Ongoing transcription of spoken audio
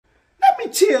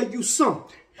tell you something.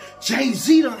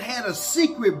 JayZ done had a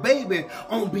secret baby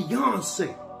on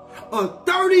Beyonce. A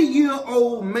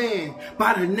 30-year-old man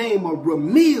by the name of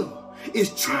Rymir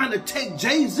is trying to take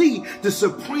JayZ to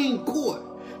Supreme Court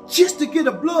just to get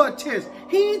a blood test.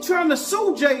 He ain't trying to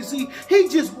sue JayZ, he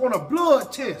just want a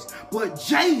blood test. But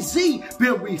JayZ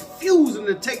been refusing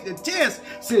to take the test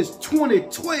since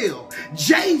 2012.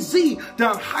 JayZ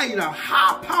done hired a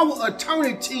high-power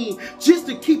attorney team just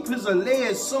to keep his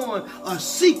alleged son a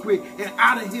secret and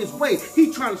out of his way.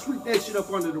 He trying to sweep that shit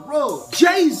up under the rug.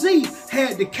 JayZ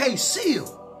had the case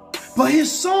sealed, but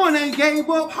his son ain't gave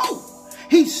up hope.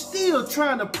 He's still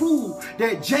trying to prove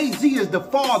that JayZ is the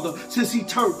father since he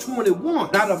turned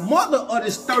 21. Now, the mother of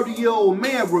this 30-year-old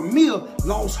man, Rymir,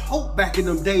 lost hope back in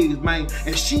them days, man.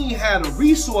 And she ain't had the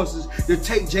resources to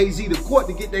take JayZ to court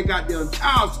to get that goddamn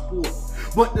child support.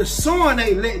 But the son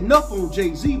ain't letting up on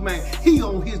JayZ, man. He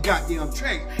on his goddamn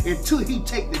track until he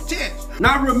take the test.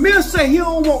 Now, Rymir say he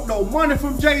don't want no money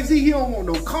from JayZ. He don't want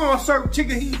no concert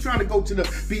ticket. He trying to go to the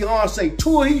Beyonce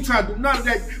tour. He trying to do none of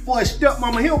that for his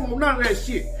stepmama. He don't want none of that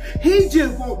shit. He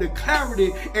just want the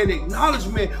clarity and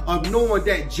acknowledgement of knowing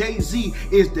that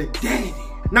JayZ is the daddy.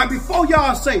 Now, before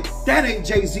y'all say, that ain't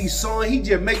JayZ's son, he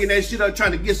just making that shit up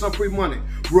trying to get some free money.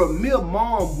 Rymir's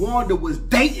mom, Wanda, was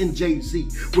dating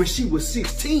JayZ when she was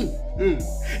 16.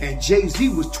 And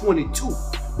JayZ was 22.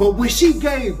 But when she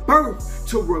gave birth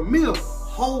to Rymir,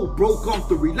 Ho broke off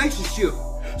the relationship.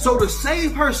 So to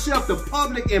save herself the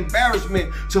public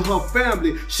embarrassment to her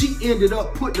family, she ended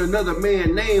up putting another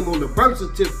man's name on the birth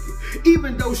certificate,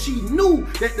 even though she knew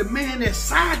that the man that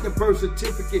signed the birth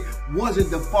certificate wasn't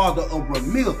the father of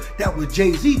Rymir, that was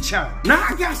JayZ's child. Now,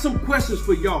 I got some questions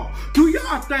for y'all. Do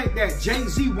y'all think that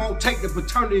JayZ won't take the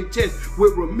paternity test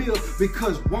with Rymir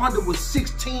because Wanda was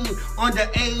 16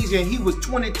 underage and he was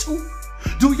 22?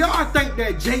 Do y'all think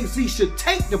that JayZ should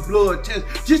take the blood test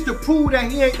just to prove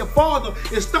that he ain't the father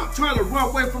and stop trying to run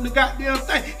away from the goddamn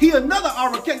thing? He another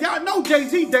RK. Y'all know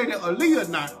JayZ dated Aaliyah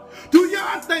now. Do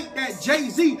y'all think that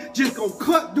JayZ just gonna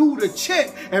cut dude a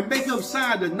check and make him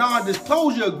sign the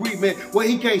non-disclosure agreement where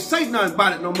he can't say nothing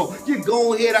about it no more? Just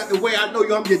go ahead out the way. I know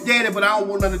I'm your daddy, but I don't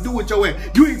want nothing to do with your ass.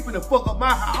 You ain't finna fuck up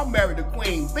my house. I'm married to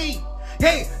Queen B.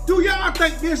 Hey, do y'all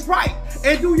think this right?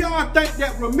 And do y'all think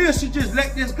that Rymir should just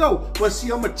let this go? But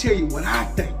see, I'm gonna tell you what I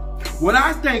think. What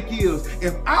I think is,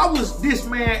 if I was this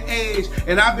man's age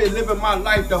and I've been living my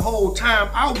life the whole time,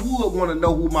 I would want to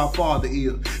know who my father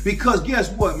is. Because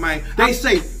guess what, man? They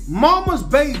say, mama's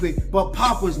baby, but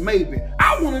papa's maybe.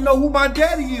 I want to know who my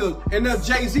daddy is. And if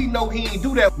JayZ know he ain't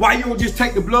do that, why you don't just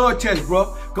take the blood test,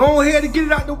 bro? Go ahead and get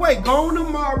it out the way. Go on to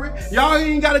Murray. Y'all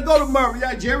ain't got to go to Murray.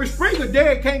 Y'all, Jerry Springer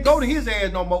dad can't go to his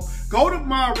ass no more. Go to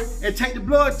Murray and take the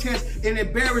blood test and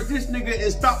embarrass this nigga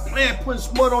and stop playing putting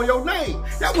smut on your name.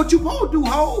 That's what you supposed to do,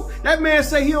 ho. That man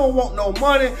say he don't want no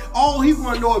money. All he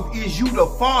want to know is you the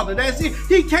father. That's it.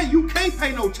 You can't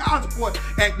pay no child support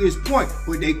at this point.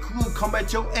 But they could come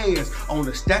at your ass on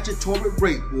a statutory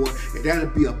rape, boy, and that'll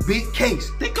be a big case.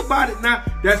 Think about it now.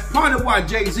 That's part of why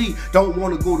JayZ don't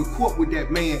want to go to court with that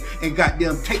man and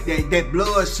goddamn take that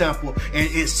blood sample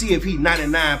and see if he's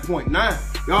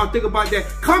 99.9. Y'all think about that?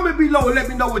 Comment below and let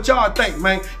me know what y'all think,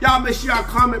 man. Y'all make sure y'all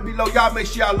comment below. Y'all make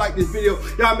sure y'all like this video.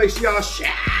 Y'all make sure y'all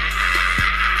share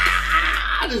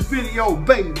this video,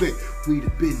 baby. We the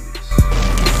business.